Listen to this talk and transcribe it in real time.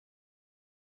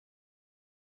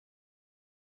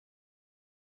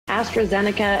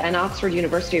AstraZeneca and Oxford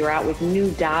University are out with new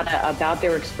data about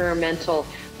their experimental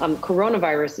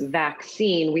coronavirus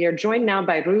vaccine. We are joined now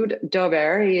by Ruud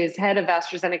Dobber. He is head of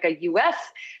AstraZeneca US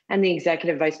and the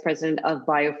executive vice president of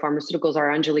BioPharmaceuticals. Our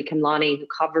Anjali Kamlani, who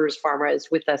covers pharma,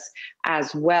 is with us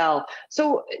as well.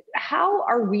 So how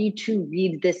are we to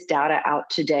read this data out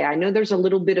today? I know there's a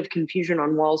little bit of confusion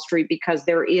on Wall Street because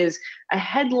there is a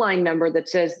headline number that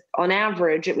says on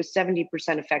average it was 70%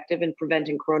 effective in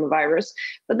preventing coronavirus.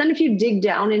 But then if you dig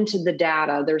down into the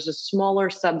data, there's a smaller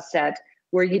subset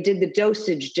where you did the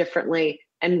dosage differently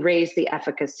and raised the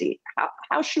efficacy.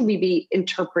 How should we be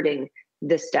interpreting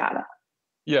this data?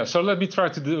 Yeah, so let me try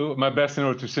to do my best in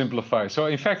order to simplify. So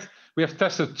in fact, we have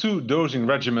tested two dosing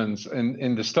regimens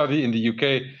in the study in the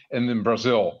UK and in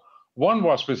Brazil. One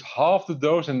was with half the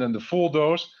dose and then the full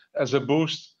dose as a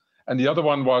boost, and the other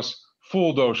one was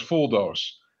full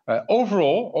dose.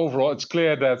 Overall, it's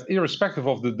clear that irrespective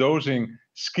of the dosing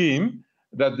scheme,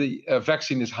 that the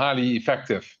vaccine is highly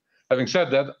effective. Having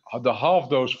said that, the half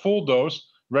dose, full dose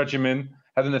regimen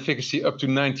had an efficacy up to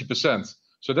 90%.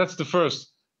 So that's the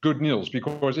first good news,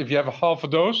 because if you have a half a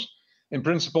dose, in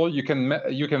principle, you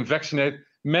can vaccinate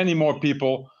many more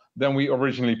people than we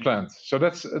originally planned. So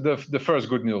that's the first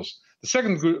good news. The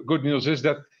second good news is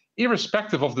that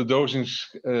irrespective of the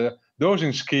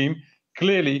dosing scheme,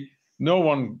 clearly no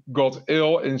one got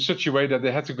ill in such a way that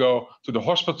they had to go to the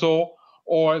hospital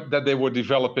or that they were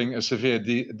developing a severe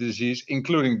disease,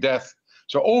 including death.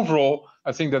 So overall,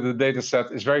 I think that the data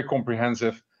set is very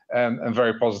comprehensive and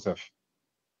very positive.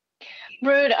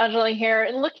 Ruud, Anjali here.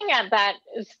 Looking at that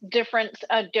different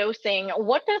dosing,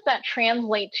 what does that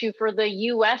translate to for the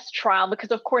U.S. trial?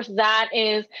 Because, of course, that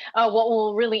is what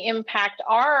will really impact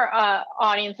our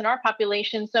audience and our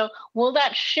population. So will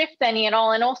that shift any at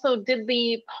all? And also, did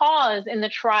the pause in the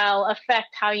trial affect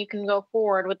how you can go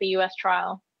forward with the U.S.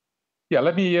 trial? Yeah,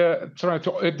 let me try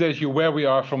to update you where we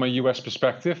are from a U.S.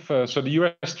 perspective. So the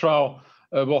U.S. trial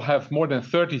will have more than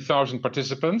 30,000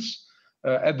 participants.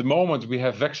 At the moment, we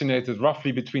have vaccinated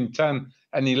roughly between 10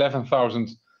 and 11,000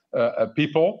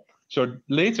 people. So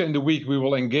later in the week, we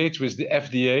will engage with the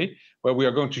FDA, where we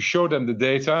are going to show them the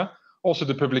data. Also,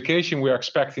 the publication we are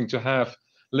expecting to have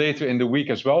later in the week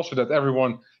as well, so that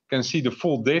everyone can see the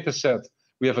full data set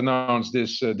we have announced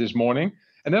this morning.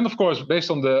 And then, of course, based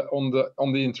on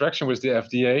the interaction with the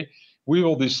FDA, we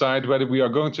will decide whether we are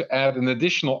going to add an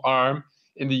additional arm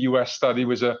in the US study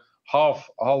with a half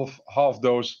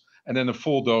dose and then a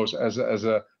full dose as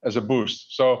a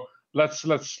boost. So let's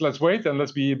wait and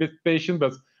let's be a bit patient,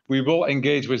 but we will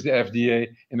engage with the FDA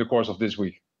in the course of this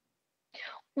week.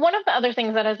 One of the other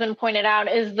things that has been pointed out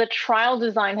is the trial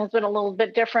design has been a little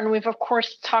bit different. We've, of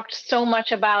course, talked so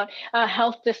much about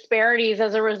health disparities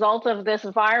as a result of this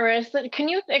virus. Can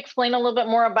you explain a little bit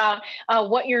more about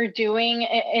what you're doing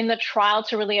in the trial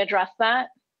to really address that?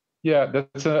 Yeah,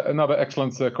 that's another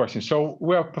excellent question. So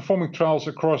we are performing trials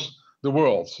across the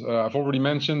world. I've already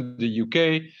mentioned the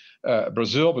UK,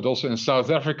 Brazil, but also in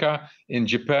South Africa, in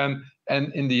Japan,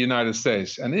 and in the United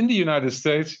States. And in the United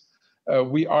States,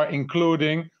 we are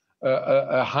including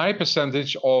a high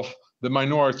percentage of the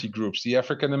minority groups, the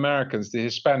African Americans, the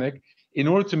Hispanic, in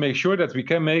order to make sure that we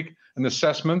can make an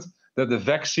assessment that the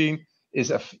vaccine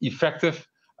is effective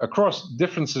across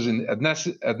differences in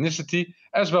ethnicity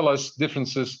as well as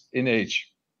differences in age.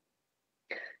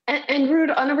 And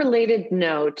Ruud, on a related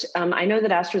note, I know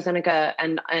that AstraZeneca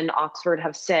and Oxford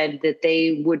have said that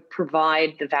they would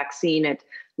provide the vaccine at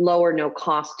low or no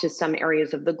cost to some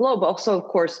areas of the globe. Also, of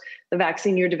course, the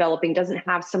vaccine you're developing doesn't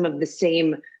have some of the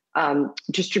same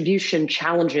distribution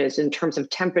challenges in terms of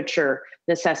temperature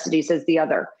necessities as the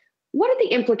other. What are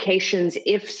the implications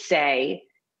if, say,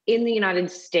 in the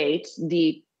United States,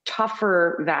 the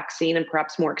tougher vaccine and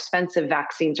perhaps more expensive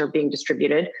vaccines are being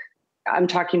distributed? I'm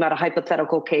talking about a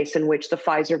hypothetical case in which the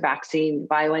Pfizer vaccine,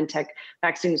 BioNTech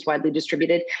vaccine is widely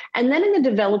distributed. And then in the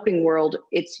developing world,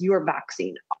 it's your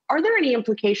vaccine. Are there any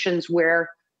implications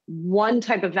where one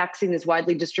type of vaccine is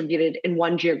widely distributed in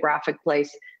one geographic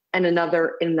place and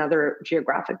another in another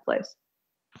geographic place?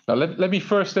 Now, let me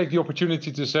first take the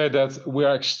opportunity to say that we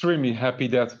are extremely happy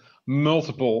that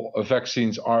multiple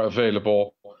vaccines are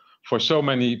available for so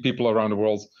many people around the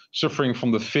world suffering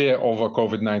from the fear of a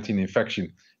COVID-19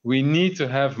 infection. We need to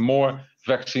have more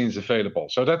vaccines available.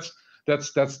 So that's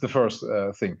the first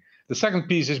thing. The second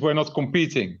piece is we're not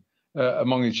competing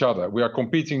among each other. We are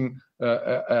competing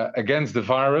against the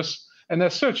virus. And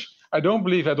as such, I don't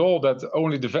believe at all that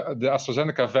only the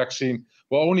AstraZeneca vaccine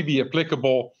will only be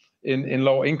applicable in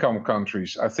low-income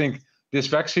countries. I think this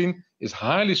vaccine is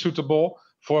highly suitable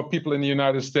for people in the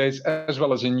United States as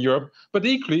well as in Europe, but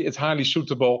equally it's highly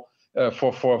suitable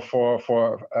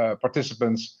for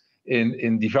participants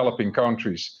in developing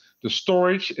countries. The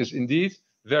storage is indeed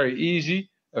very easy.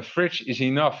 A fridge is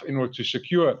enough in order to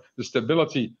secure the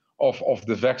stability of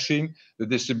the vaccine. The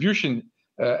distribution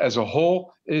as a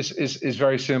whole is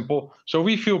very simple. So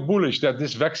we feel bullish that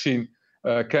this vaccine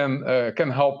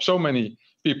can help so many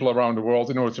people around the world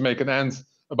in order to make an end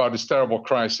about this terrible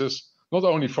crisis, not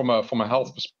only from a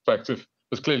health perspective,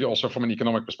 but clearly also from an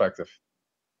economic perspective.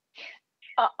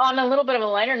 On a little bit of a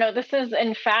lighter note, this is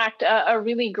in fact a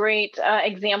really great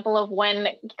example of when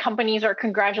companies are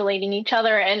congratulating each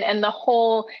other and the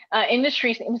whole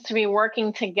industry seems to be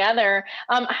working together.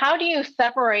 How do you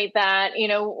separate that,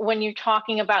 when you're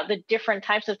talking about the different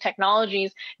types of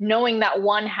technologies, knowing that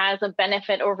one has a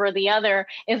benefit over the other?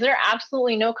 Is there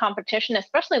absolutely no competition,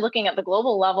 especially looking at the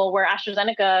global level where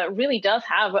AstraZeneca really does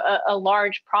have a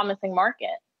large promising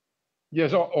market?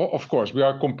 Yes, of course, we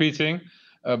are competing.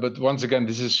 But once again,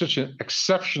 this is such an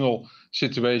exceptional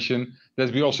situation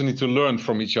that we also need to learn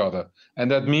from each other.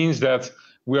 And that means that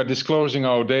we are disclosing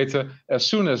our data as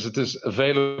soon as it is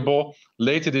available.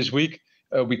 Later this week,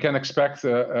 we can expect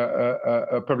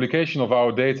a publication of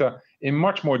our data in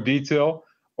much more detail.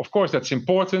 Of course, that's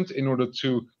important in order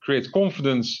to create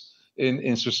confidence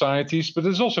in societies, but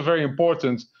it's also very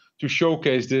important to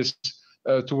showcase this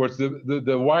towards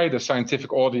the wider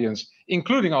scientific audience,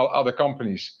 including all other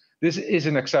companies. This is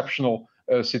an exceptional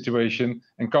situation,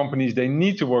 and companies, they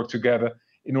need to work together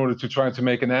in order to try to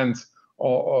make an end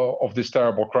of this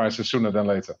terrible crisis sooner than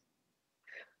later.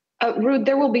 Ruud,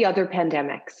 there will be other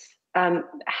pandemics.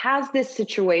 Has this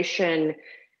situation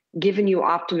given you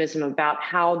optimism about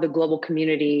how the global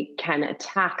community can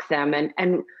attack them?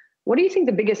 And what do you think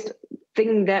the biggest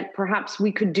thing that perhaps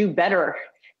we could do better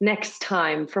next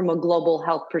time from a global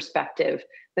health perspective,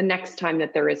 the next time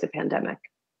that there is a pandemic?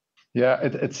 Yeah,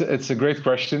 it's a great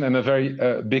question and a very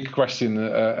big question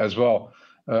as well.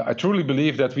 I truly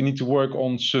believe that we need to work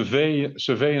on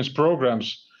surveillance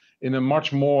programs in a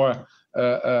much more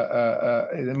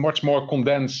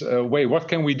condensed way. What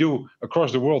can we do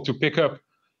across the world to pick up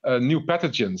new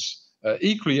pathogens?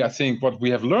 Equally, I think what we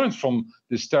have learned from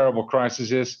this terrible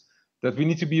crisis is that we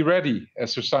need to be ready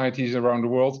as societies around the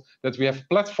world, that we have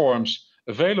platforms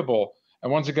available.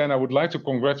 And once again, I would like to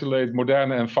congratulate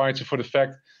Moderna and Pfizer for the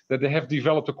fact that they have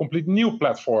developed a complete new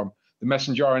platform, the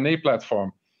messenger RNA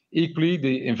platform. Equally,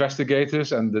 the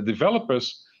investigators and the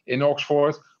developers in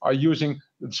Oxford are using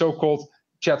the so-called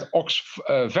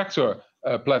ChatOx vector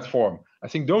platform. I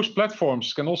think those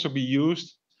platforms can also be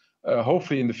used,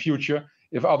 hopefully in the future,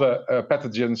 if other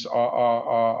pathogens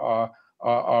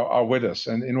are with us,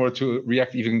 and in order to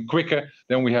react even quicker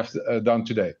than we have done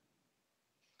today.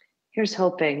 Here's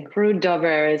hoping. Ruud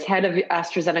Dobber is head of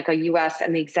AstraZeneca US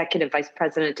and the executive vice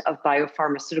president of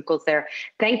BioPharmaceuticals there.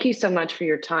 Thank you so much for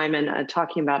your time and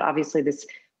talking about, obviously, this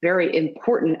very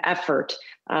important effort.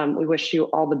 We wish you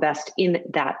all the best in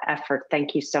that effort.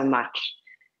 Thank you so much.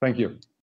 Thank you.